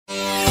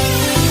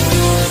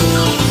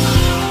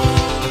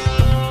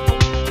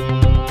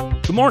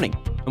Good morning,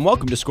 and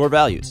welcome to Score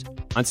Values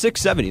on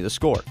 670 The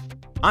Score.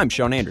 I'm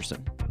Sean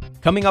Anderson.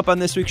 Coming up on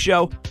this week's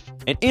show,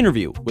 an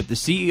interview with the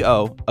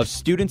CEO of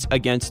Students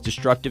Against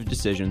Destructive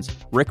Decisions,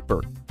 Rick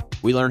Burt.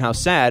 We learn how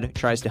SADD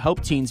tries to help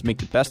teens make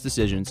the best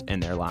decisions in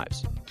their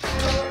lives.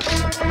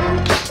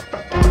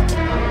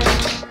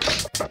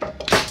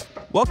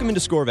 Welcome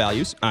into Score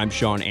Values. I'm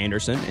Sean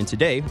Anderson, and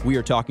today we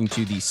are talking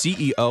to the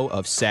CEO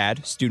of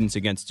SADD, Students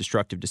Against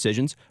Destructive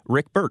Decisions,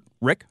 Rick Burt.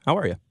 Rick, how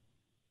are you?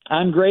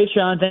 I'm great,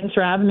 Sean. Thanks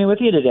for having me with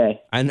you today.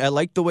 And I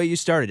like the way you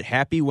started.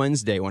 Happy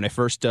Wednesday. When I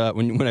first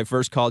when I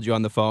first called you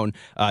on the phone,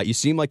 you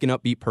seem like an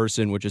upbeat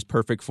person, which is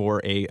perfect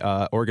for a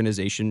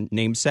organization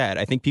named SADD.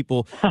 I think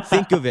people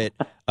think of it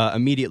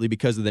immediately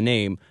because of the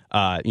name.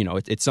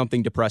 It's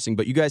something depressing,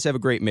 but you guys have a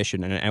great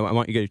mission, and I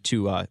want you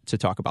to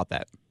talk about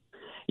that.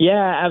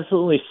 Yeah,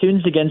 absolutely.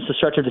 Students Against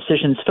Destructive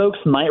Decisions. Folks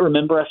might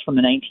remember us from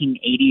the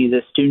 1980s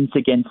as Students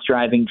Against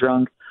Driving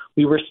Drunk.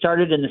 We were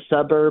started in the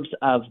suburbs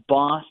of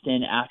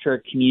Boston after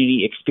a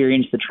community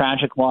experienced the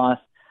tragic loss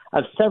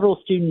of several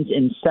students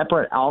in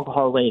separate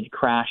alcohol-related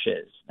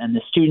crashes. And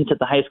the students at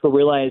the high school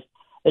realized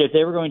that if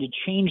they were going to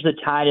change the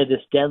tide of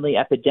this deadly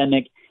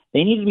epidemic,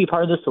 they needed to be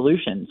part of the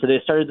solution. So they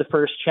started the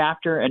first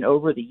chapter, and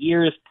over the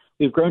years,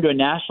 we've grown to a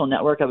national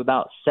network of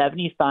about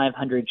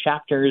 7,500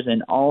 chapters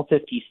in all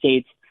 50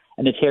 states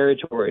and the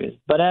territories.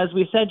 But as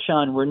we said,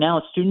 Sean, we're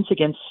now Students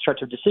Against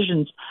Destructive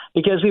Decisions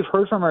because we've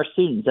heard from our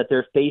students that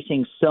they're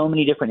facing so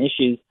many different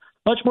issues,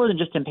 much more than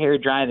just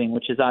impaired driving,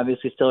 which is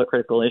obviously still a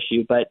critical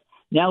issue. But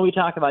now we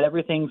talk about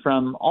everything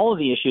from all of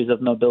the issues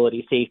of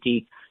mobility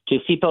safety to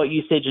seatbelt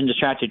usage and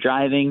distracted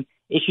driving,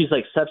 issues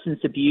like substance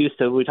abuse.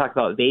 So we talk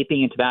about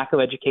vaping and tobacco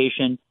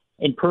education.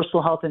 In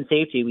personal health and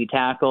safety, we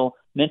tackle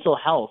mental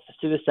health,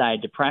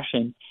 suicide,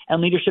 depression,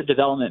 and leadership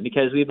development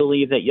because we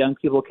believe that young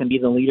people can be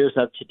the leaders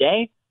of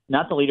today,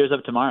 not the leaders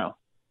of tomorrow.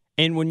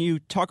 And when you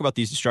talk about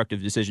these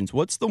destructive decisions,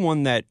 what's the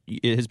one that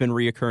has been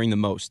reoccurring the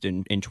most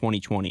in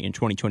 2020 and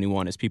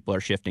 2021 as people are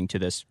shifting to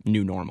this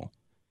new normal?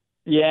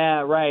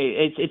 Yeah,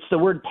 right. It's the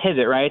word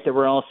pivot, right, that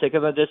we're all sick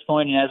of at this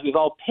point. And as we've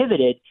all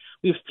pivoted,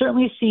 we've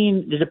certainly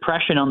seen the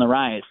depression on the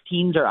rise.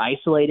 Teens are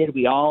isolated.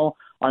 We all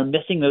are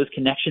missing those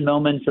connection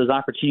moments, those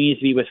opportunities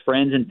to be with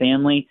friends and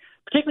family,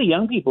 particularly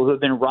young people who have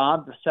been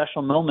robbed of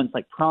special moments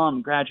like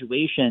prom,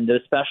 graduation,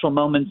 those special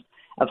moments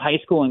of high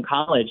school and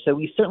college. So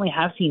we certainly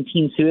have seen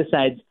teen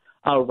suicides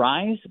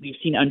rise. We've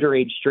seen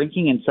underage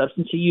drinking and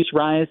substance use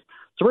rise.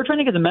 So we're trying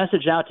to get the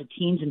message out to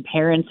teens and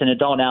parents and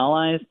adult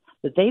allies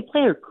that they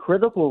play a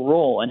critical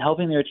role in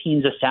helping their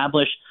teens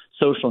establish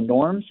social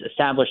norms,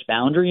 establish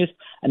boundaries,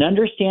 and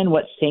understand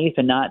what's safe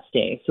and not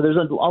safe. So there's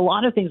a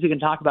lot of things we can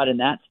talk about in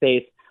that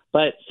space,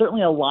 but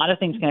certainly a lot of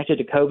things connected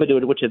to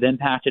COVID which have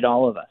impacted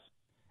all of us.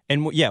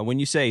 And yeah, when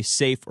you say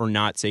safe or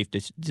not safe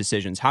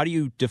decisions, how do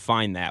you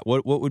define that?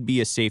 What would be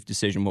a safe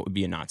decision? What would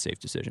be a not safe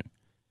decision?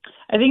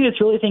 I think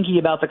it's really thinking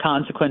about the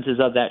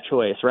consequences of that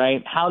choice,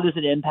 right? How does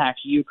it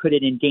impact you? Could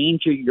it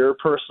endanger your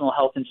personal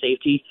health and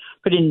safety?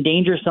 Could it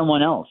endanger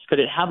someone else? Could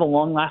it have a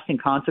long-lasting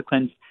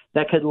consequence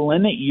that could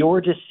limit your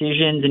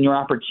decisions and your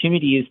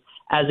opportunities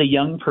as a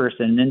young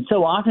person? And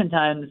so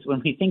oftentimes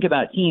when we think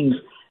about teens,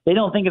 they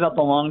don't think about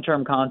the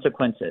long-term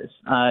consequences.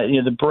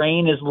 The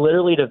brain is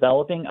literally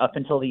developing up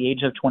until the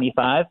age of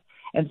 25.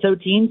 And so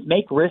teens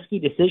make risky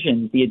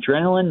decisions. The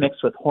adrenaline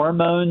mixed with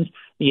hormones,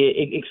 the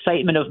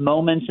excitement of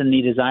moments, and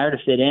the desire to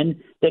fit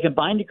in, they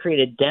combine to create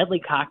a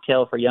deadly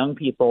cocktail for young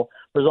people,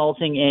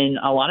 resulting in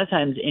a lot of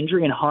times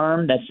injury and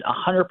harm that's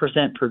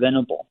 100%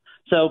 preventable.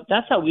 So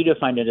that's how we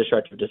define a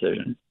destructive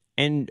decision.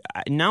 And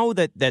now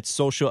that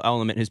social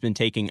element has been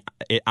taken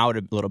out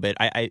a little bit,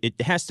 it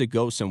has to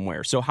go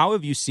somewhere. So how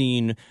have you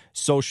seen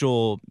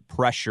social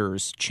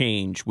pressures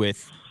change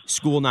with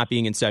school not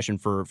being in session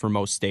for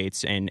most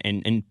states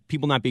and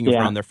people not being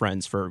around their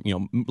friends for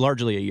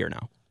largely a year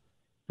now?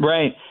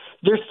 Right.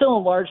 There's still a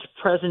large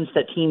presence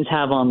that teens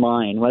have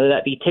online, whether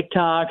that be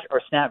TikTok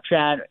or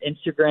Snapchat,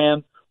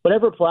 Instagram,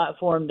 whatever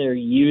platform they're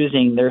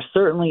using. There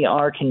certainly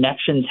are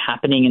connections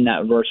happening in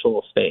that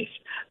virtual space.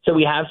 So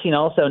we have seen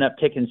also an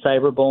uptick in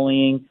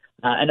cyberbullying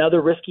and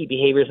other risky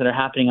behaviors that are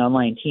happening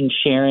online, teens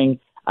sharing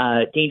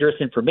dangerous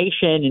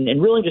information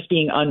and really just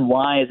being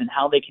unwise in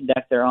how they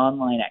conduct their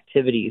online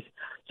activities.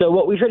 So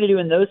what we try to do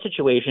in those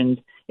situations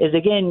is,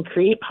 again,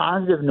 create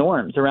positive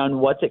norms around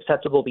what's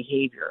acceptable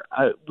behavior.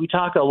 We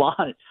talk a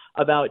lot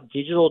about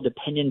digital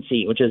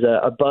dependency, which is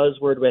a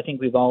buzzword I think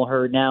we've all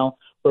heard now,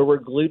 where we're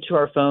glued to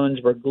our phones,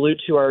 we're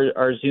glued to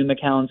our Zoom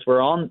accounts,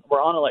 we're on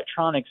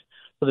electronics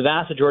for the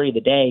vast majority of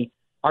the day.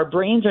 Our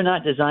brains are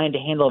not designed to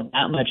handle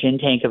that much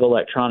intake of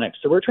electronics.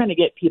 So we're trying to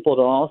get people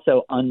to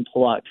also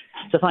unplug,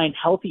 to find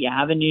healthy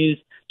avenues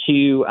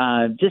to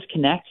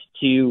disconnect,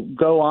 to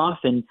go off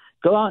and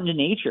go out into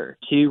nature,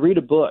 to read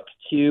a book,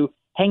 to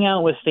hang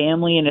out with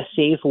family in a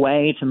safe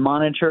way, to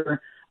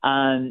monitor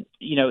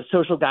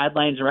social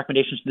guidelines and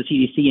recommendations from the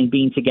CDC and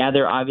being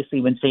together,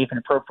 obviously, when safe and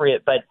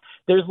appropriate. But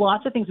there's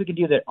lots of things we can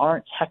do that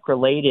aren't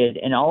tech-related,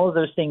 and all of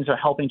those things are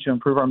helping to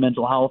improve our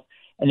mental health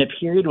in a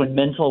period when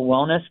mental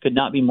wellness could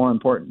not be more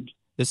important.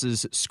 This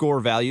is Score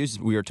Values.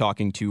 We are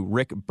talking to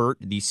Rick Burt,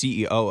 the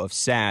CEO of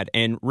SAD.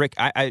 And Rick,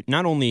 I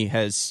not only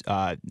has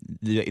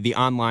the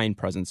online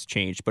presence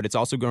changed, but it's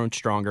also grown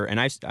stronger. And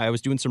I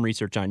was doing some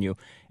research on you,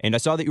 and I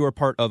saw that you were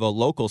part of a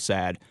local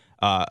SAD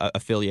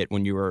affiliate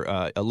when you were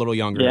a little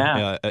younger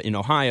in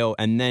Ohio,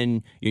 and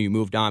then you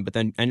moved on, but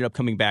then ended up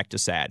coming back to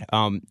SAD.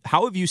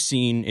 How have you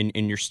seen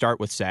in your start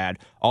with SAD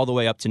all the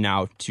way up to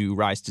now to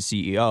rise to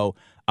CEO,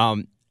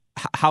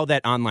 how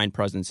that online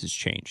presence has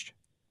changed?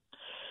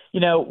 You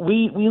know,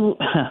 we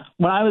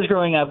when I was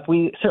growing up,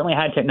 we certainly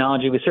had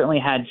technology. We certainly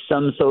had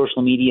some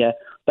social media,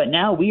 but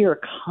now we are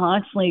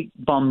constantly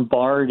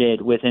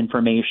bombarded with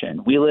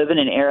information. We live in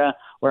an era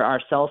where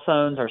our cell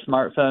phones, our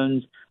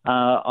smartphones,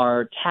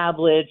 our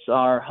tablets,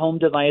 our home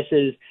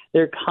devices,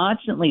 they're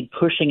constantly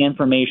pushing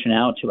information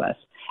out to us.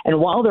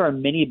 And while there are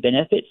many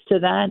benefits to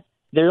that,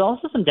 there's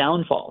also some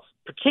downfalls,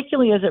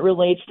 particularly as it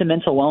relates to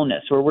mental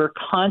wellness, where we're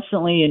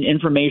constantly in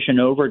information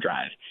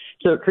overdrive.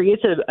 So it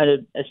creates a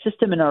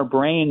system in our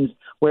brains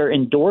where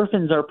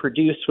endorphins are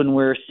produced when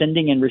we're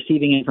sending and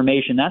receiving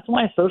information. That's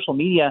why social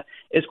media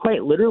is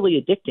quite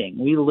literally addicting.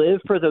 We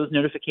live for those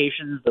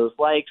notifications, those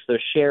likes,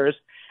 those shares.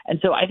 And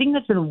so I think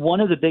that's been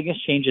one of the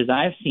biggest changes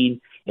I've seen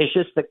is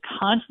just the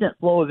constant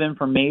flow of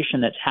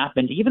information that's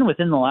happened even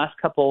within the last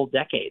couple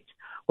decades,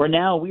 where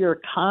now we are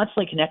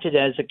constantly connected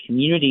as a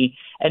community.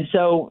 And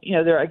so, you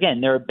know, there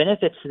are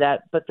benefits to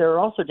that, but there are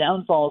also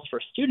downfalls for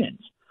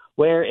students,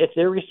 where if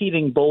they're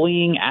receiving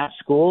bullying at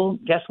school,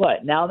 guess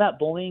what? Now that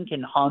bullying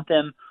can haunt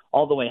them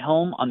all the way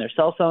home on their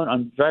cell phone,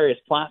 on various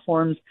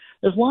platforms.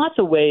 There's lots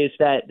of ways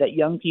that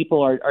young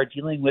people are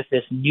dealing with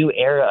this new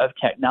era of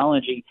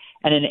technology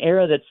and an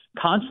era that's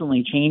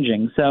constantly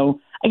changing. So,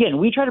 again,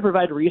 we try to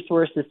provide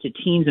resources to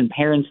teens and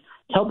parents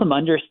to help them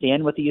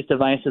understand what these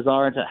devices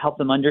are, to help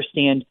them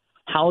understand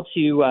how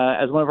to,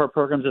 as one of our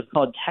programs is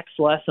called, text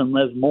less and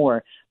live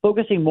more,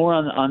 focusing more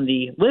on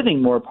the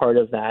living more part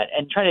of that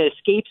and try to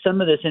escape some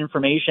of this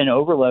information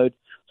overload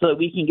so that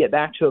we can get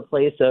back to a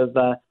place of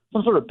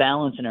some sort of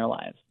balance in our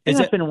lives. And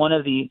that's been one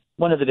of the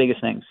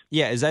biggest things.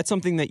 Yeah, is that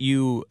something that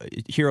you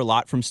hear a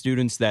lot from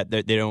students, that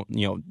they don't,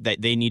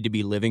 that they need to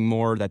be living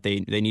more, that they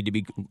need to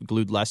be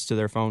glued less to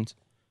their phones?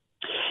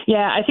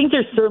 Yeah, I think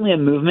there's certainly a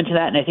movement to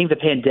that, and I think the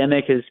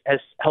pandemic has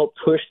helped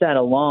push that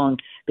along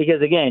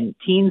because, again,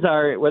 teens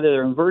are, whether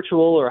they're in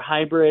virtual or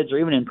hybrids or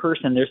even in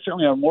person, there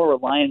certainly are more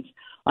reliance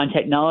on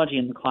technology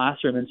in the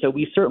classroom. And so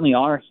we certainly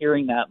are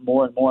hearing that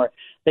more and more,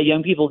 that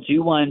young people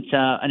do want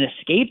an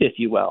escape, if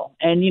you will.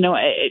 And,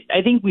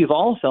 I think we've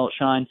all felt,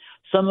 Sean,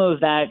 some of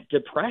that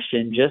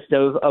depression just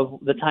of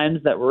the times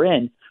that we're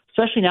in,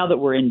 especially now that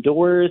we're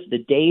indoors, the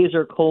days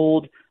are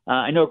cold.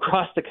 I know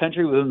across the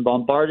country we've been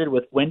bombarded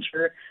with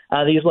winter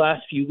these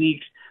last few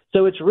weeks.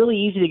 So it's really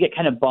easy to get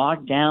kind of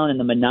bogged down in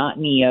the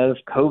monotony of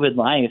COVID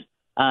life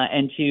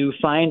and to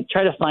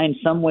try to find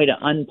some way to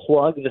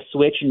unplug the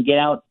switch and get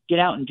out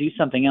and do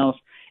something else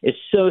is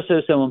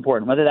so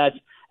important, whether that's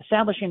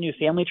establishing a new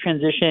family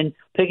transition,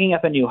 picking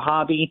up a new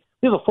hobby.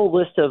 We have a full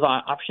list of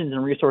options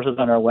and resources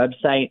on our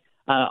website,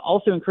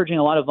 also encouraging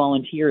a lot of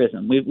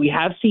volunteerism. We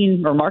have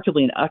seen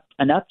remarkably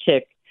an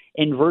uptick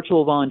in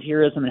virtual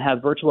volunteerism and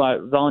have virtual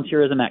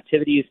volunteerism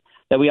activities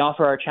that we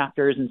offer our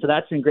chapters. And so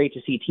that's been great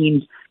to see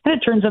teams kind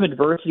of turn some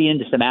adversity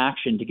into some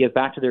action to give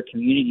back to their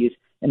communities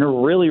in a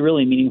really,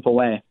 really meaningful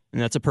way.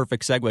 And that's a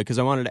perfect segue because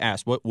I wanted to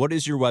ask, what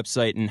is your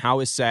website and how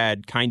is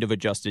SAD kind of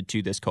adjusted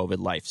to this COVID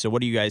life? So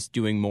what are you guys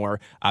doing more,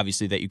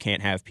 obviously, that you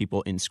can't have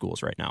people in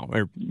schools right now,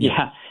 or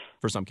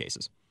for some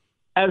cases?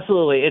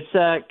 Absolutely.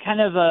 It's kind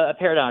of a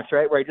paradox,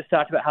 right, where I just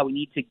talked about how we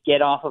need to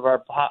get off of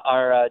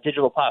our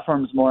digital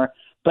platforms more.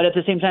 But at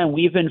the same time,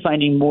 we've been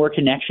finding more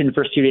connection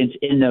for students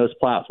in those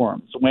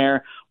platforms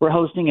where we're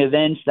hosting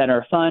events that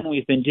are fun.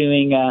 We've been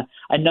doing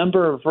a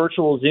number of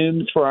virtual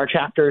Zooms for our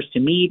chapters to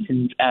meet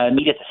and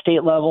meet at the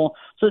state level.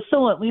 So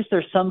still, at least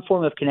there's some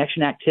form of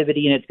connection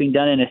activity, and it's being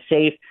done in a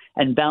safe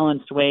and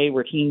balanced way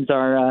where teens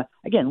are,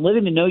 again,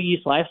 living the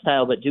no-use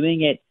lifestyle, but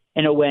doing it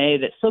in a way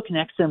that still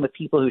connects them with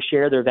people who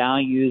share their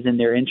values and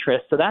their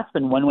interests. So that's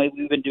been one way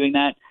we've been doing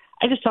that.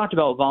 I just talked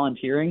about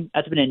volunteering.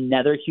 That's been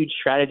another huge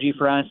strategy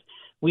for us.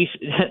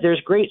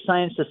 There's great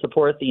science to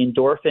support the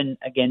endorphin,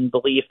 again,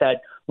 belief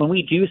that when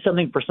we do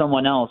something for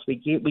someone else, we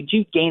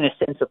do gain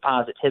a sense of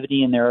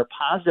positivity, and there are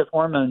positive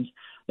hormones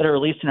that are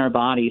released in our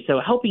body. So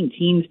helping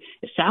teens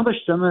establish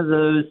some of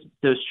those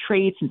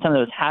traits and some of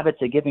those habits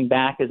of giving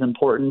back is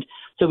important.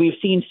 So we've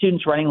seen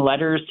students writing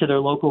letters to their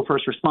local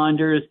first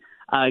responders,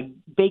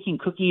 baking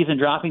cookies and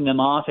dropping them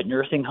off at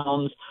nursing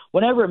homes,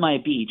 whatever it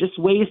might be. Just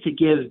ways to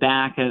give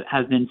back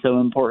have been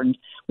so important.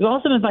 We've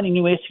also been finding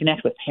new ways to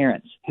connect with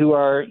parents who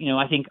are,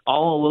 I think,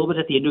 all a little bit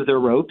at the end of their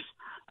ropes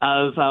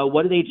of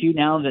what do they do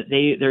now that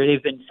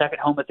they've been stuck at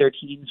home with their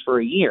teens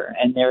for a year,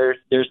 and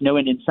there's no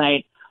end in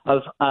sight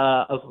of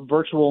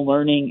virtual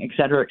learning, et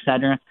cetera, et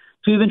cetera.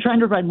 So we've been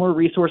trying to provide more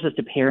resources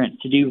to parents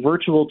to do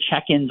virtual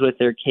check-ins with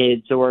their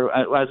kids, or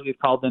as we've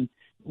called them,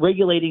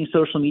 regulating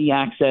social media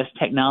access,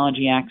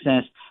 technology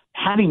access,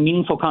 having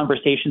meaningful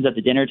conversations at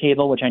the dinner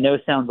table, which I know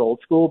sounds old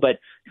school, but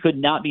could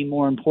not be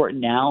more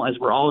important now as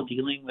we're all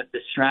dealing with the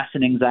stress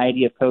and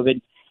anxiety of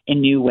COVID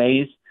in new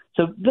ways.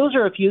 So those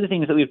are a few of the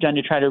things that we've done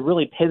to try to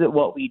really pivot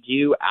what we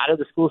do out of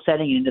the school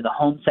setting and into the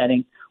home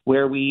setting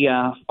where we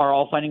are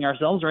all finding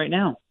ourselves right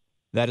now.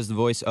 That is the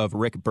voice of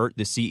Rick Burt,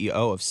 the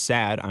CEO of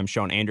SADD. I'm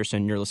Sean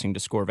Anderson. You're listening to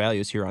Score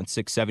Values here on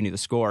 670 The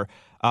Score.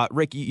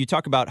 Rick, you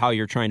talk about how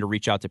you're trying to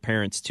reach out to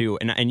parents too,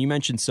 and you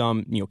mentioned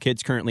some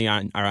kids currently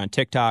are on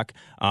TikTok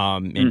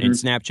and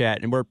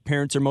Snapchat, and where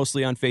parents are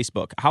mostly on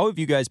Facebook. How have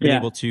you guys been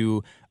able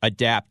to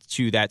adapt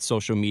to that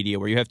social media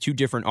where you have two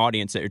different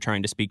audiences that you're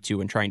trying to speak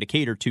to and trying to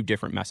cater to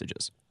different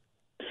messages?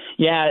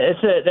 Yeah,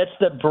 that's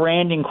the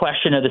branding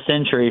question of the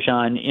century,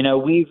 Sean.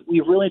 We've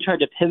really tried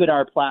to pivot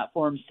our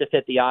platforms to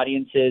fit the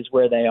audiences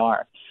where they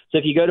are. So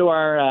if you go to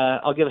our,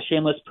 I'll give a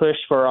shameless push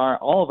for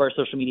all of our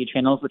social media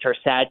channels, which are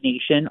SADD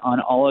Nation on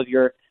all of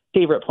your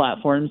favorite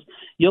platforms.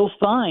 You'll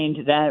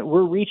find that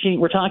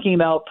we're talking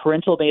about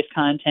parental-based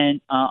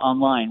content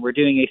online. We're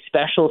doing a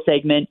special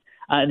segment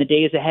in the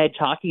days ahead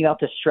talking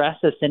about the stress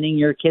of sending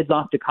your kids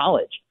off to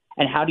college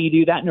and how do you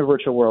do that in a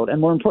virtual world, and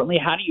more importantly,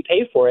 how do you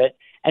pay for it?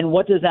 And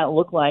what does that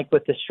look like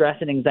with the stress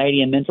and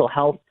anxiety and mental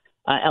health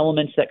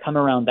elements that come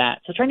around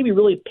that? So trying to be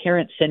really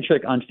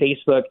parent-centric on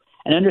Facebook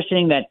and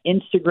understanding that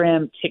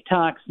Instagram,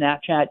 TikTok,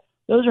 Snapchat,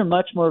 those are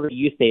much more of a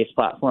youth-based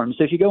platform.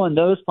 So if you go on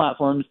those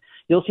platforms,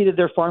 you'll see that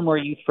they're far more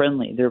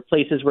youth-friendly. They're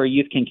places where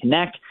youth can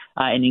connect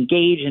and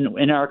engage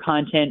in our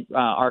content.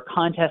 Our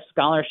contests,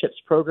 scholarships,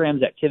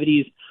 programs,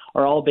 activities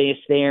are all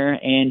based there.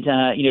 And,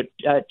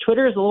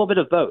 Twitter is a little bit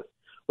of both,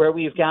 where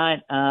we've got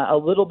a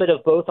little bit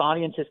of both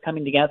audiences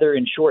coming together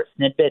in short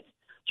snippets.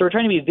 So we're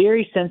trying to be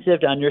very sensitive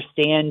to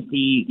understand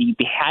the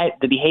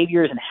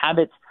behaviors and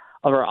habits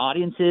of our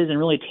audiences and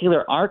really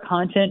tailor our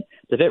content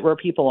to fit where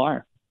people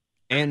are.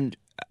 And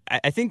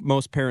I think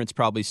most parents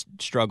probably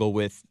struggle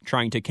with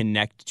trying to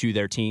connect to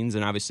their teens,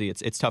 and obviously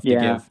it's tough to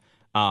give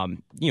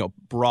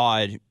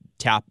broad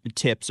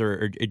tips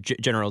or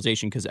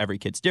generalization because every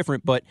kid's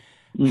different. But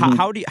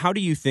how do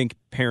you think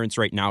parents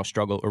right now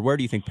struggle, or where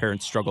do you think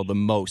parents struggle the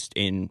most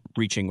in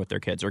reaching with their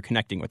kids or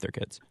connecting with their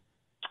kids?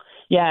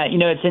 Yeah,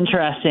 it's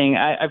interesting.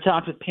 I've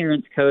talked with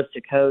parents coast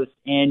to coast,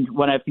 and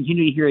what I've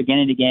continued to hear again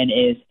and again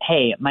is,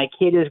 hey, my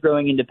kid is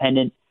growing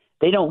independent.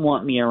 They don't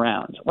want me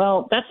around.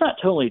 Well, that's not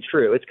totally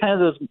true. It's kind of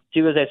those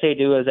do as I say,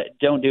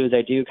 don't do as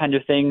I do kind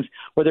of things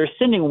where they're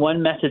sending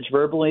one message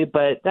verbally,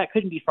 but that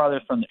couldn't be farther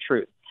from the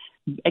truth.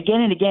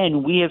 Again and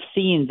again, we have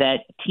seen that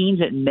teens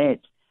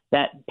admit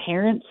that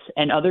parents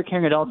and other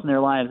caring adults in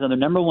their lives are the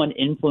number one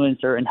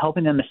influencer in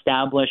helping them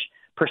establish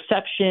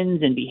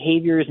perceptions and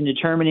behaviors and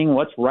determining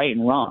what's right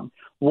and wrong.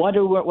 What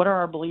are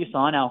our beliefs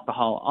on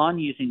alcohol, on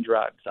using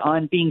drugs,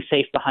 on being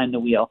safe behind the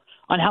wheel,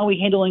 on how we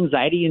handle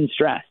anxiety and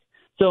stress?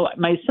 So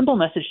my simple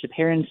message to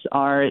parents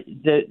are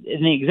that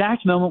in the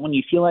exact moment when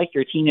you feel like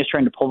your teen is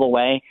trying to pull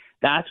away,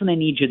 that's when they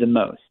need you the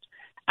most.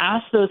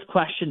 Ask those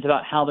questions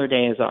about how their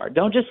days are.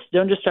 Don't just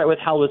start with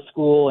how was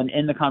school and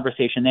end the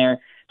conversation there.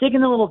 Dig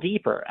in a little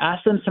deeper.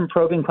 Ask them some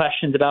probing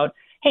questions about,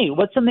 hey,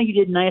 what's something you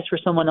did nice for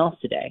someone else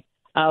today?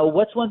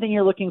 What's one thing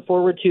you're looking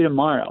forward to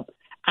tomorrow?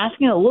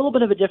 Asking a little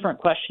bit of a different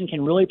question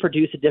can really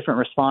produce a different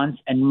response.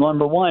 And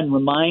number one,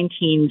 remind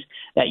teens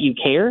that you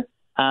care,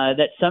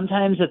 that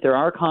sometimes that there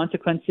are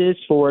consequences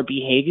for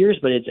behaviors,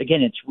 but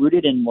it's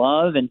rooted in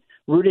love and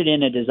rooted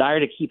in a desire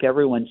to keep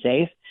everyone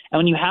safe. And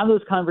when you have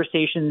those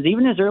conversations,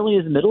 even as early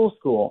as middle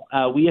school,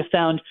 we have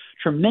found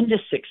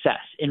tremendous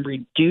success in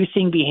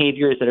reducing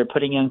behaviors that are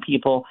putting young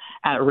people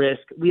at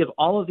risk. We have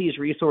all of these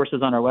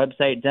resources on our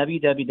website,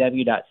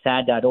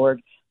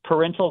 www.sad.org.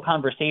 Parental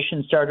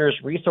conversation starters,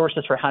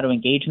 resources for how to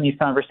engage in these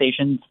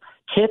conversations,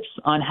 tips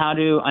on how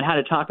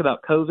to talk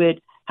about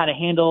COVID, how to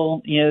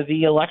handle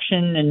the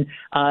election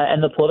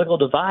and the political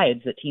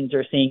divides that teens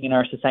are seeing in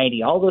our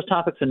society. All those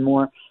topics and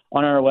more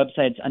on our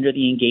websites under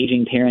the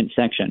Engaging Parents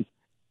section.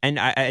 And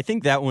I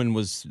think that one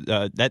was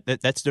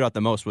that stood out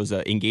the most was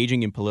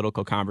engaging in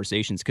political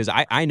conversations, because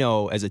I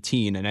know as a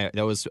teen, and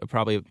that was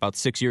probably about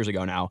 6 years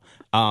ago now,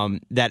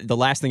 that the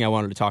last thing I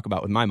wanted to talk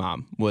about with my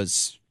mom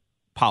was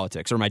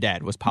politics, or my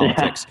dad was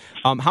politics.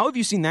 Yeah. How have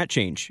you seen that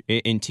change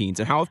in teens,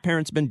 and how have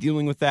parents been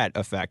dealing with that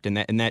effect and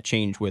that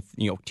change with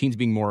teens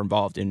being more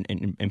involved in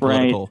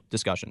political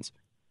discussions?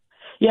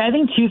 Yeah, I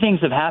think two things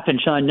have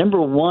happened, Sean.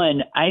 Number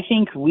one, I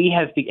think we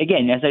have,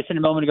 again, as I said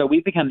a moment ago,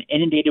 we've become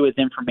inundated with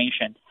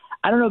information.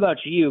 I don't know about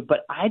you,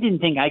 but I didn't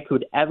think I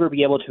could ever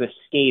be able to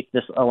escape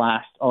this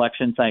last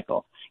election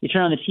cycle. You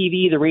turn on the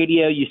TV, the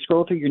radio, you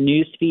scroll through your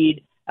news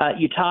feed,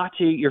 you talk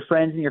to your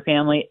friends and your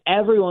family.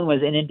 Everyone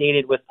was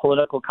inundated with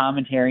political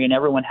commentary, and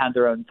everyone had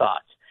their own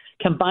thoughts.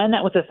 Combine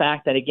that with the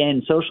fact that,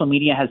 again, social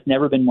media has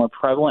never been more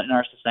prevalent in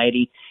our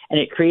society, and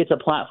it creates a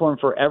platform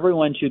for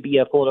everyone to be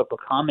a political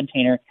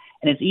commentator.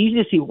 And it's easy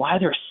to see why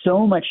there's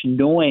so much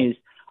noise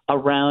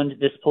around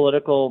this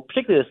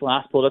particularly this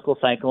last political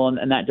cycle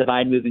and that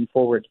divide moving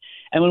forward.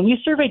 And when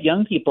we surveyed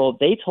young people,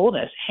 they told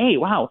us, hey,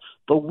 wow,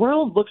 the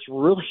world looks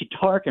really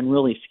dark and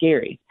really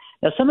scary.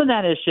 Now, some of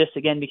that is just,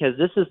 again, because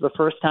this is the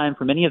first time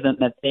for many of them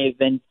that they've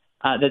been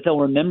that they'll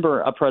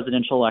remember a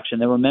presidential election.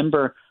 They'll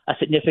remember a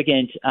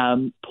significant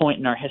point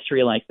in our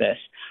history like this.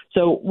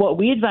 So what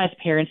we advise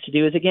parents to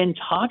do is, again,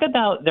 talk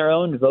about their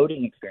own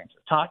voting experiences,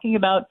 talking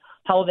about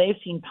how they've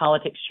seen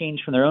politics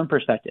change from their own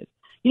perspective.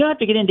 You don't have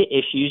to get into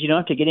issues. You don't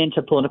have to get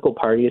into political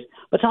parties,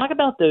 but talk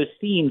about those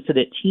themes so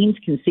that teens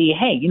can see,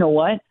 hey, you know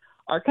what?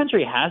 Our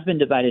country has been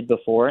divided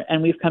before,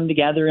 and we've come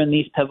together in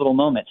these pivotal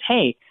moments.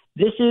 Hey,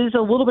 this is a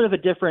little bit of a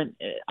different,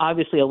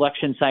 obviously,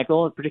 election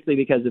cycle,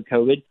 particularly because of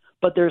COVID,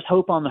 but there's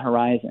hope on the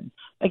horizon.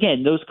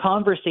 Again, those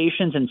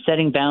conversations and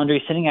setting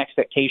boundaries, setting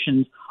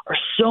expectations are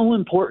so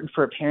important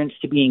for parents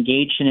to be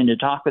engaged in and to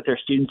talk with their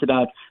students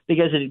about,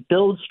 because it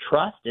builds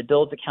trust, it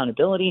builds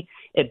accountability,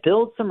 it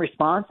builds some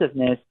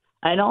responsiveness,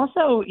 and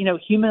also,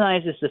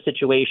 humanizes the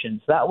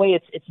situation. So that way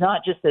it's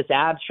not just this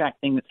abstract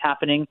thing that's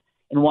happening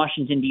in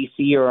Washington,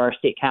 D.C. or our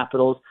state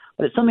capitals,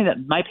 but it's something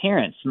that my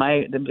parents,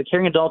 the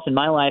caring adults in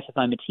my life, if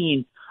I'm a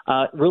teen,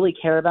 really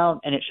care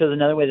about, and it shows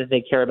another way that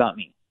they care about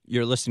me.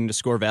 You're listening to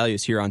Score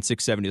Values here on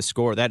 670 The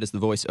Score. That is the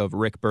voice of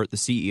Rick Burt, the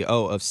CEO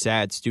of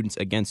SADD, Students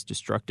Against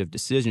Destructive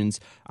Decisions.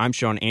 I'm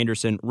Sean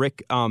Anderson.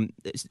 Rick,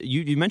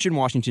 you mentioned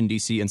Washington,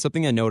 D.C., and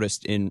something I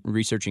noticed in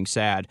researching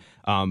SADD,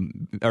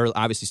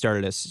 obviously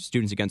started as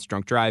Students Against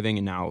Drunk Driving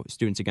and now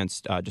Students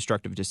Against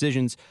Destructive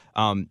Decisions.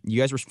 You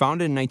guys were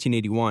founded in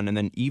 1981, and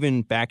then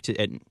even back to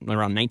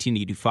around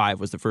 1985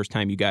 was the first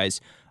time you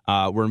guys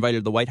were invited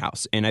to the White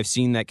House. And I've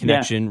seen that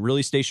connection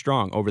really stay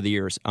strong over the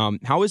years.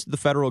 How has the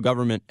federal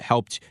government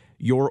helped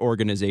your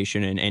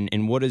organization,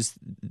 and what does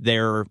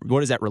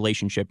that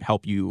relationship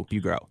help you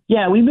grow?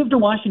 Yeah, we moved to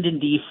Washington,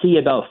 D.C.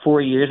 about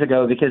 4 years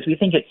ago because we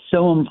think it's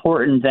so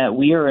important that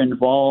we are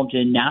involved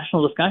in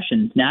national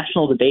discussions,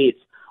 national debates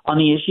on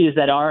the issues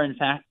that are, in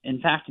fact,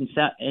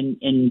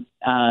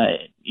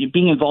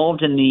 being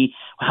involved in the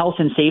health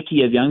and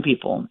safety of young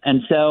people.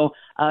 And so,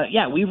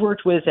 we've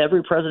worked with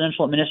every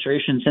presidential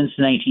administration since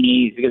the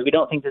 1980s because we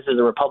don't think this is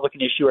a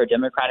Republican issue or a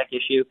Democratic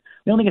issue.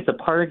 We don't think it's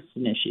a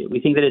partisan issue. We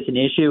think that it's an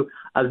issue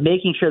of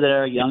making sure that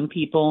our young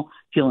people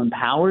feel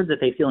empowered, that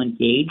they feel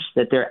engaged,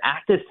 that they're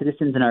active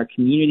citizens in our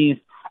communities,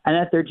 and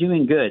that they're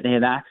doing good. They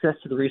have access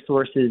to the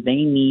resources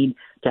they need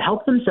to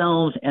help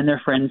themselves and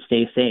their friends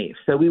stay safe.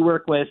 So we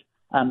work with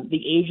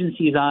the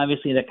agencies,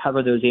 obviously, that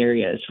cover those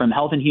areas, from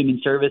Health and Human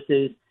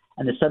Services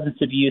and the Substance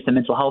Abuse and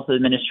Mental Health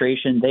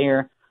Administration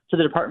there, to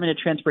the Department of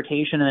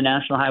Transportation and the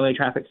National Highway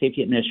Traffic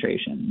Safety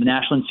Administration, the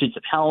National Institutes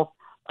of Health.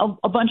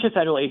 A bunch of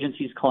federal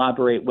agencies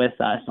collaborate with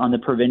us on the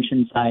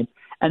prevention side,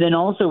 and then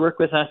also work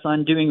with us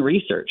on doing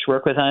research,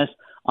 work with us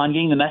on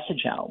getting the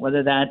message out,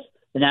 whether that's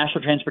the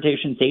National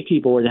Transportation Safety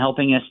Board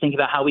helping us think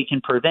about how we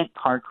can prevent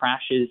car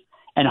crashes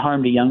and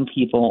harm to young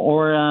people,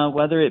 or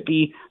whether it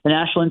be the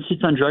National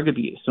Institutes on Drug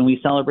Abuse when we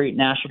celebrate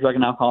National Drug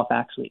and Alcohol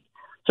Facts Week.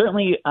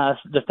 Certainly,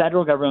 the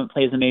federal government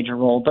plays a major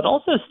role, but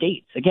also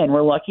states. Again,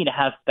 we're lucky to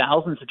have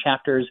thousands of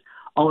chapters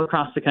all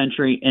across the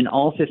country in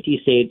all 50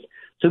 states.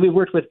 So we've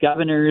worked with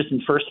governors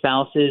and first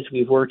spouses.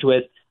 We've worked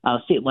with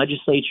state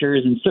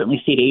legislatures and certainly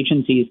state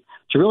agencies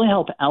to really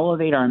help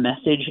elevate our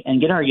message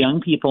and get our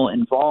young people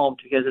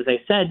involved. Because, as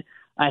I said,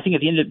 I think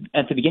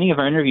at the beginning of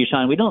our interview,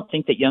 Sean, we don't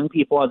think that young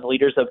people are the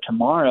leaders of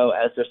tomorrow,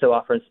 as they're so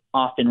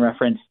often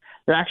referenced.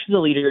 They're actually the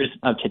leaders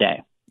of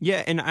today.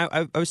 Yeah, and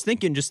I was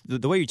thinking just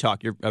the way you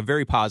talk, you're a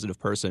very positive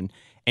person.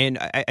 And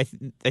I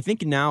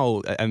think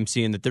now I'm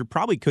seeing that there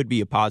probably could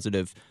be a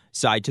positive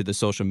side to the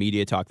social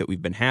media talk that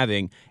we've been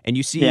having. And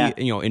you see,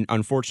 in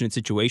unfortunate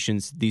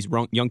situations, these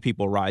young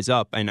people rise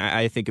up. And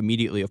I think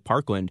immediately of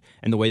Parkland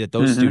and the way that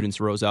those students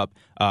rose up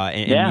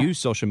and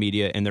used social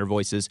media and their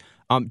voices.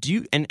 Do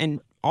you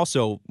and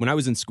also, when I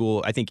was in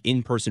school, I think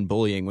in-person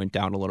bullying went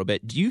down a little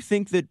bit. Do you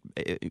think that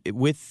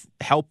with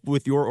help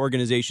with your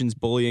organization's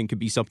bullying could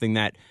be something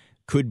that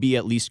could be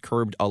at least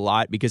curbed a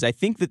lot? Because I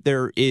think that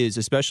there is,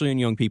 especially in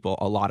young people,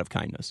 a lot of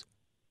kindness.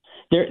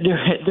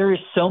 There is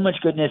so much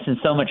goodness and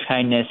so much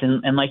kindness.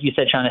 And like you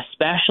said, Sean,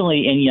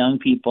 especially in young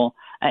people.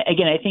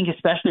 Again, I think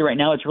especially right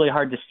now, it's really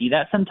hard to see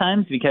that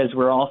sometimes because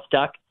we're all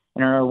stuck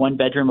in our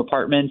one-bedroom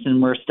apartments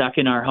and we're stuck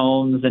in our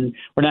homes and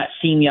we're not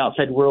seeing the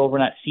outside world. We're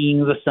not seeing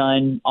the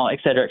sun, et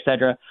cetera, et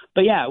cetera.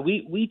 But yeah,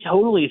 we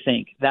totally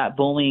think that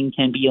bullying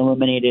can be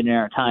eliminated in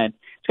our time.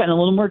 It's gotten a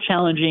little more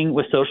challenging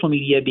with social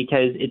media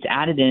because it's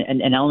added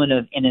an element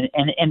of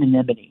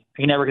anonymity.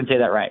 I never can say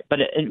that right, but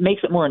it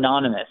makes it more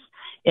anonymous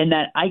in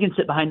that I can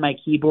sit behind my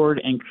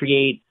keyboard and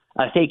create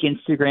a fake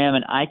Instagram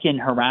and I can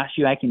harass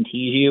you, I can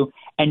tease you,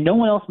 and no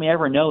one else may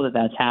ever know that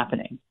that's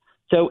happening.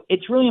 So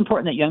it's really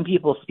important that young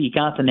people speak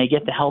up and they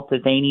get the help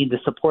that they need, the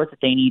support that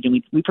they need,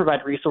 and we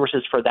provide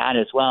resources for that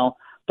as well.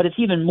 But it's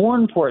even more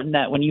important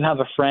that when you have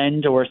a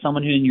friend or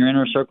someone who's in your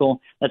inner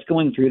circle that's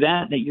going through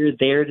that you're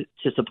there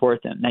to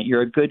support them, that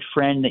you're a good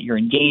friend, that you're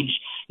engaged.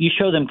 You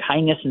show them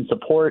kindness and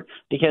support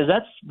because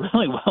that's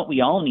really what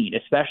we all need,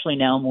 especially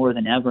now more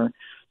than ever.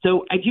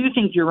 So I do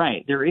think you're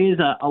right. There is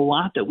a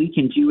lot that we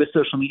can do with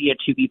social media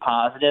to be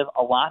positive,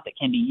 a lot that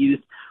can be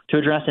used to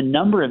address a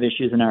number of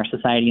issues in our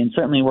society, and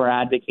certainly we're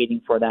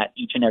advocating for that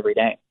each and every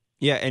day.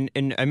 Yeah,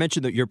 and I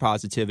mentioned that your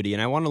positivity,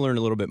 and I want to learn a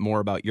little bit more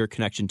about your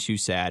connection to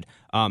SADD.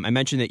 I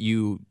mentioned that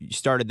you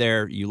started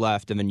there, you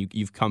left, and then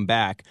you've come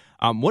back.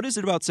 What is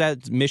it about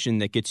SADD's mission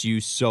that gets you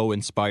so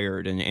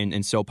inspired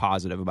and so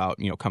positive about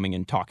coming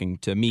and talking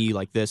to me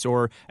like this?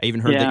 Or I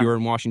even heard that you were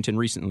in Washington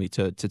recently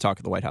to talk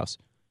at the White House.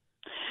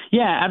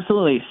 Yeah,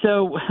 absolutely.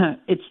 So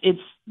it's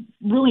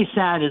really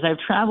sad as I've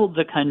traveled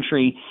the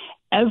country.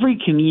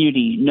 Every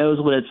community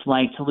knows what it's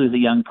like to lose a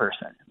young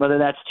person, whether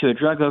that's to a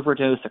drug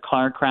overdose, a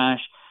car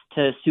crash,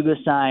 to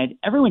suicide.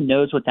 Everyone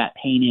knows what that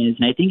pain is.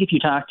 And I think if you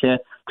talk to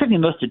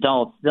particularly most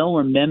adults, they'll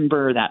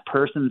remember that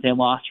person that they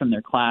lost from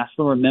their class.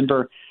 They'll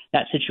remember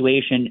that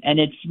situation. And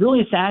it's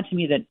really sad to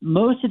me that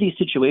most of these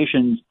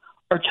situations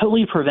are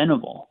totally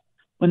preventable.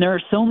 When there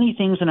are so many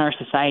things in our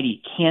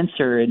society,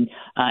 cancer and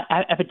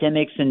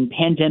epidemics and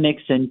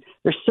pandemics, and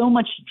there's so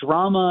much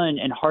drama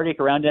and heartache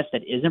around us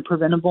that isn't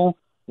preventable,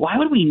 why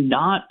would we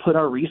not put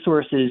our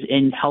resources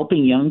in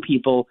helping young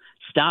people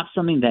stop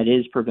something that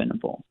is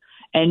preventable?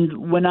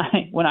 And when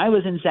I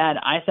was in SADD,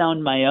 I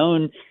found my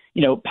own,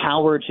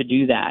 power to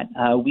do that.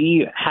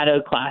 We had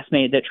a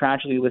classmate that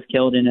tragically was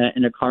killed in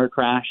a car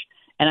crash,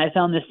 and I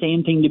found the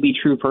same thing to be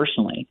true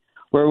personally.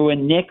 Where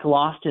when Nick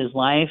lost his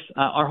life,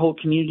 our whole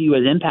community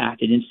was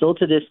impacted, and still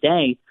to this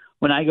day,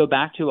 when I go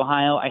back to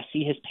Ohio, I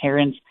see his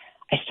parents.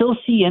 I still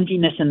see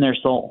emptiness in their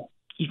soul.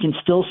 You can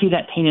still see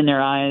that pain in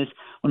their eyes.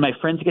 When my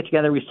friends get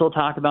together, we still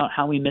talk about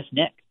how we miss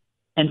Nick.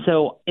 And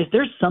so if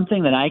there's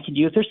something that I can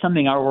do, if there's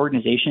something our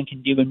organization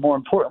can do, and more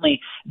importantly,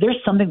 there's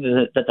something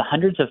that the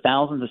hundreds of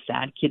thousands of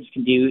SADD kids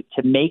can do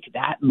to make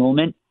that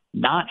moment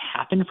not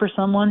happen for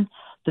someone,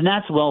 then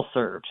that's well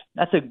served.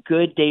 That's a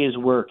good day's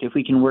work if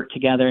we can work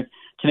together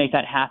to make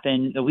that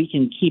happen, that we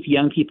can keep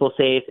young people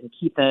safe and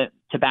keep the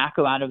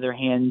tobacco out of their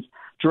hands,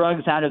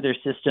 drugs out of their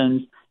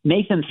systems,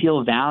 make them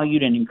feel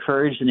valued and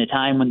encouraged in a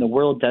time when the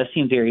world does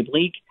seem very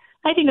bleak.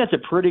 I think that's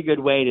a pretty good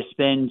way to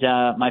spend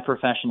my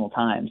professional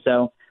time.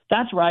 So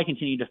that's where I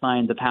continue to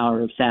find the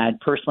power of SADD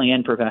personally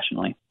and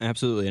professionally.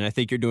 Absolutely, and I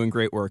think you're doing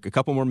great work. A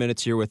couple more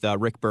minutes here with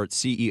Rick Burt,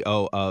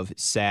 CEO of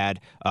SADD,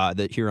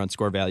 here on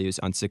Score Values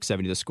on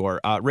 670 The Score.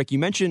 Rick, you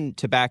mentioned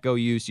tobacco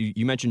use,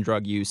 you mentioned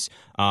drug use,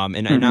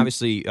 and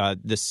obviously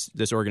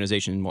this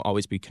organization will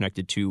always be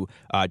connected to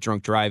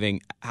drunk driving.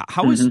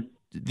 How is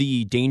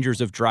the dangers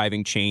of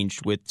driving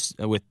changed with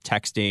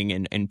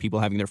texting and people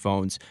having their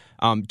phones?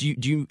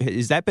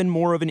 Has that been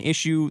more of an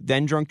issue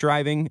than drunk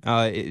driving,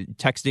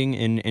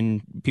 texting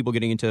and people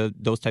getting into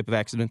those type of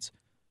accidents?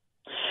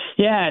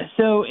 Yeah,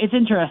 so it's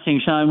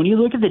interesting, Sean. When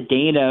you look at the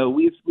data,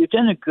 we've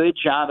done a good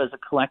job as a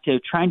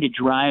collective trying to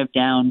drive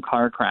down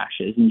car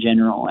crashes in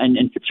general, and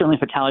certainly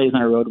fatalities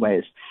on our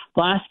roadways.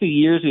 The last few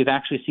years, we've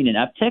actually seen an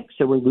uptick,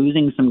 so we're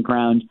losing some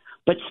ground.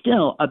 But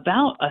still,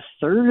 about a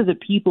third of the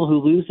people who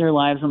lose their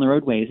lives on the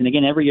roadways, and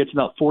again, every year it's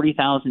about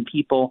 40,000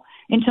 people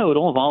in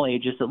total of all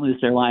ages that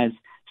lose their lives,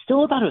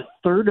 still about a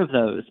third of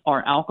those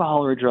are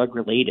alcohol or drug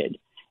related.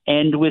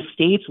 And with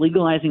states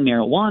legalizing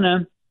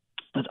marijuana,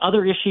 with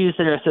other issues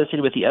that are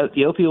associated with the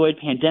opioid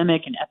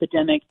pandemic and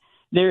epidemic,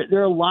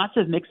 there are lots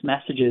of mixed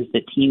messages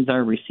that teens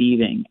are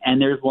receiving,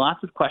 and there's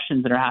lots of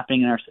questions that are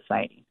happening in our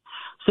society.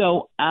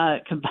 So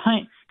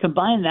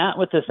combine that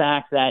with the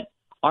fact that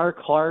our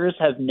cars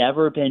have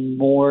never been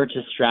more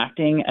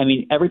distracting. I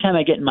mean, every time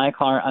I get in my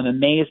car, I'm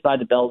amazed by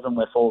the bells and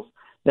whistles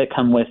that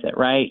come with it,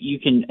 right? You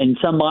can, in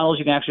some models,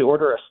 you can actually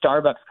order a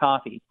Starbucks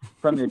coffee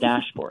from your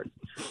dashboard.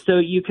 So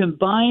you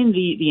combine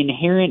the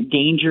inherent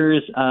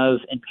dangers of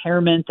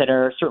impairment that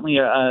are certainly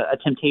a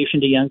temptation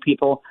to young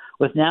people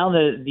with now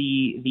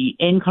the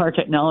in-car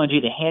technology,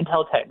 the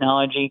handheld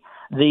technology,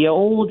 the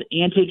old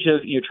antage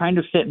of trying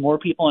to fit more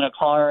people in a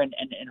car and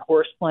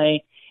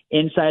horseplay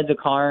inside the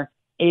car.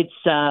 It's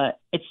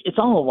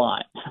all a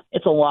lot.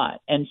 It's a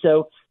lot. And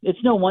so it's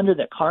no wonder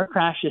that car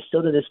crashes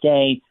still to this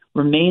day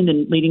remain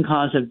the leading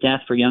cause of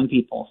death for young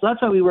people. So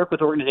that's why we work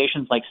with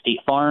organizations like State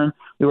Farm.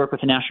 We work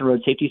with the National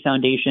Road Safety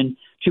Foundation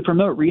to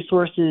promote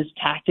resources,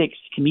 tactics,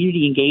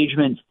 community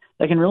engagement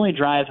that can really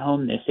drive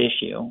home this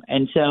issue.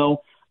 And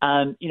so,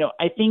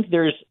 I think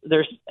there's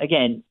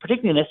again,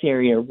 particularly in this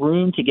area,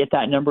 room to get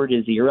that number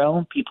to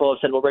zero. People have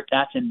said, well, Rick,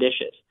 that's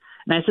ambitious.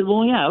 And I said,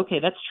 well, yeah, okay,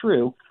 that's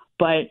true.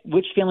 But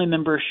which family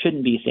member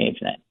shouldn't be saved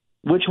then?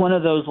 Which one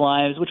of those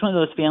lives, which one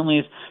of those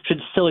families should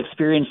still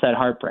experience that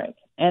heartbreak?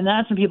 And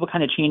that's when people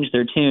kind of change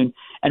their tune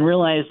and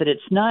realize that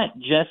it's not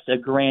just a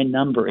grand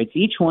number. It's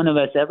each one of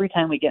us every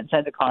time we get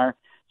inside the car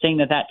saying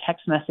that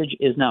text message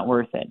is not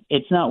worth it.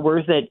 It's not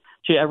worth it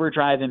to ever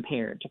drive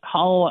impaired, to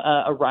call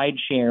a ride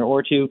share,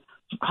 or to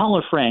call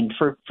a friend,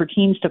 for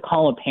teens to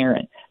call a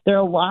parent. There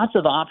are lots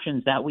of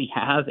options that we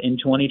have in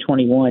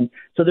 2021.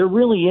 So there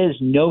really is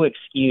no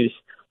excuse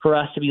for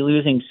us to be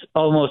losing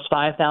almost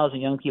 5,000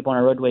 young people on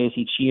our roadways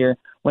each year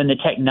when the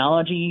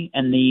technology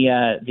and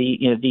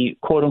the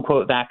quote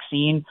unquote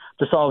vaccine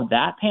to solve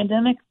that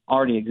pandemic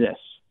already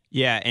exists.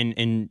 Yeah,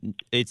 and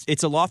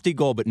it's a lofty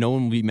goal, but no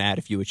one will be mad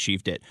if you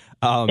achieved it.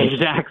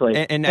 Exactly.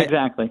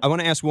 Exactly. I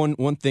want to ask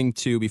one thing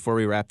too before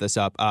we wrap this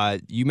up.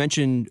 You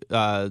mentioned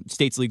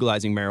states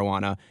legalizing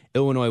marijuana,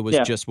 Illinois was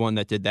just one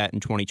that did that in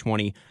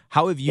 2020.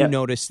 How have you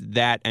noticed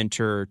that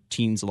enter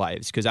teens'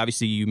 lives? Because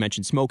obviously you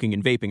mentioned smoking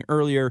and vaping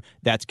earlier.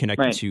 That's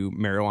connected to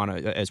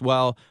marijuana as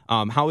well.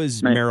 How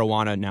has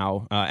marijuana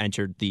now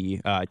entered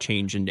the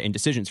change in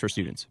decisions for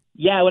students?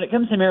 Yeah, when it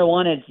comes to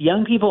marijuana,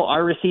 young people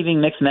are receiving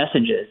mixed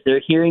messages.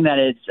 They're hearing that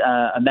it's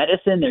a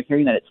medicine. They're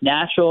hearing that it's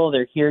natural.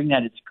 They're hearing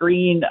that it's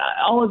green.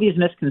 All of these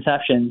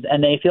misconceptions,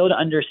 and they fail to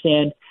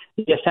understand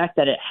the effect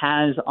that it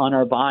has on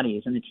our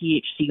bodies and the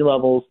THC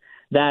levels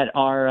that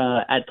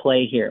are at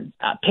play here.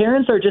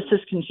 Parents are just as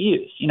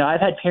confused.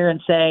 I've had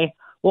parents say,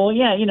 well,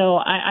 yeah,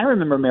 I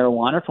remember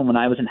marijuana from when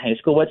I was in high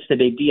school. What's the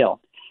big deal?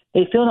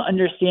 They fail to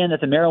understand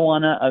that the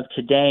marijuana of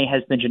today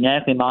has been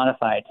genetically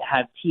modified to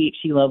have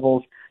THC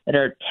levels that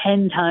are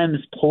 10 times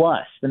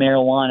plus the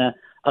marijuana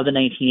of the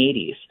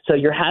 1980s. So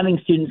you're having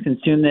students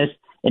consume this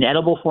in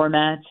edible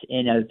formats,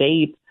 in a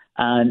vape,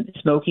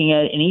 smoking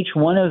it. And each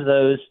one of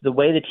those, the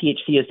way the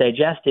THC is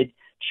digested,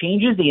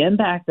 changes the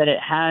impact that it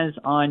has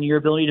on your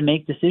ability to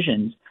make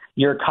decisions,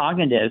 your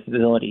cognitive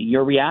ability,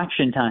 your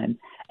reaction time.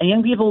 And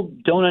young people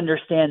don't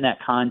understand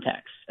that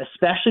context,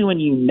 especially when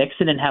you mix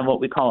it and have what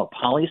we call a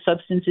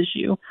polysubstance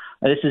issue.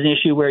 This is an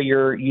issue where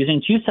you're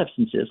using two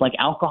substances like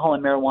alcohol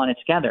and marijuana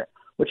together,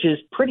 which is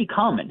pretty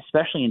common,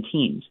 especially in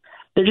teens.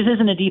 There just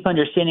isn't a deep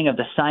understanding of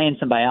the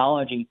science and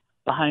biology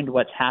behind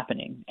what's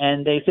happening.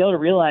 And they fail to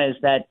realize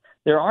that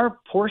there are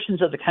portions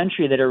of the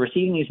country that are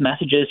receiving these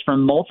messages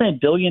from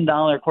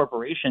multi-billion-dollar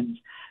corporations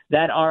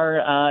that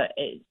are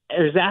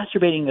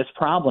exacerbating this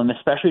problem,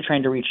 especially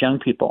trying to reach young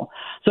people.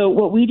 So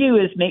what we do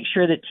is make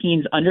sure that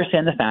teens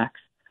understand the facts,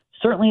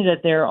 certainly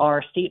that there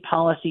are state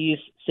policies,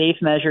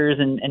 safe measures,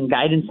 and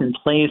guidance in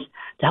place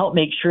to help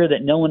make sure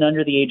that no one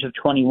under the age of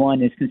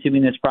 21 is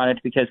consuming this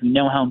product, because we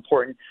know how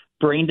important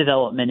brain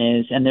development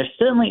is. And there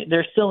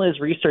still is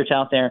research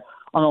out there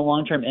on the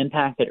long-term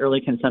impact that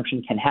early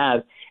consumption can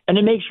have, and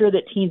to make sure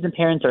that teens and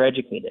parents are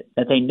educated,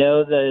 that they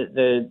know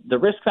the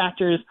risk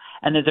factors,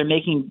 and that they're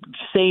making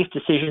safe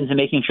decisions and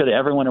making sure that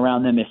everyone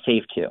around them is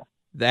safe too.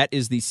 That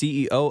is the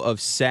CEO of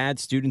SAD,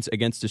 Students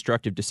Against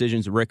Destructive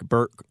Decisions, Rick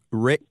Burke.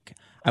 Rick,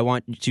 I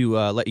want to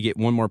let you get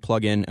one more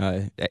plug in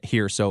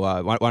here. So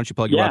why don't you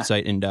plug your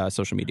website and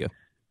social media?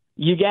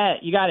 You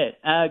got it.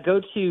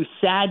 Go to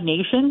SAD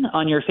Nation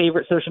on your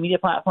favorite social media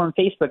platform: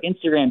 Facebook,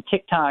 Instagram,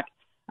 TikTok,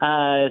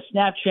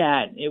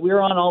 Snapchat. We're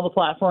on all the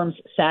platforms,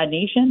 SAD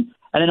Nation.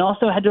 And then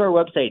also head to our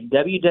website,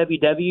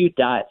 www.sadd.org.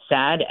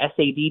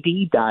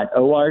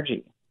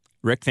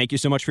 Rick, thank you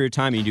so much for your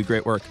time. You do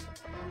great work.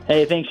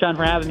 Hey, thanks, Sean,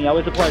 for having me.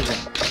 Always a pleasure.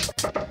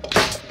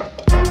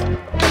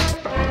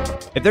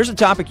 If there's a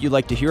topic you'd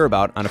like to hear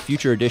about on a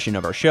future edition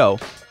of our show,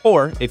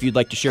 or if you'd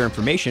like to share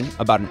information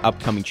about an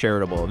upcoming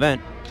charitable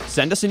event,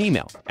 send us an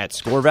email at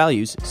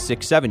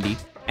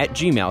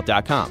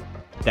scorevalues670@gmail.com.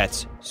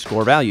 That's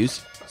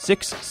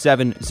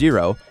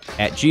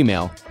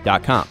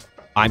scorevalues670@gmail.com.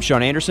 I'm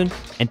Sean Anderson,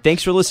 and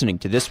thanks for listening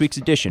to this week's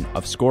edition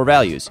of Score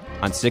Values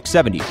on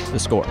 670 The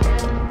Score.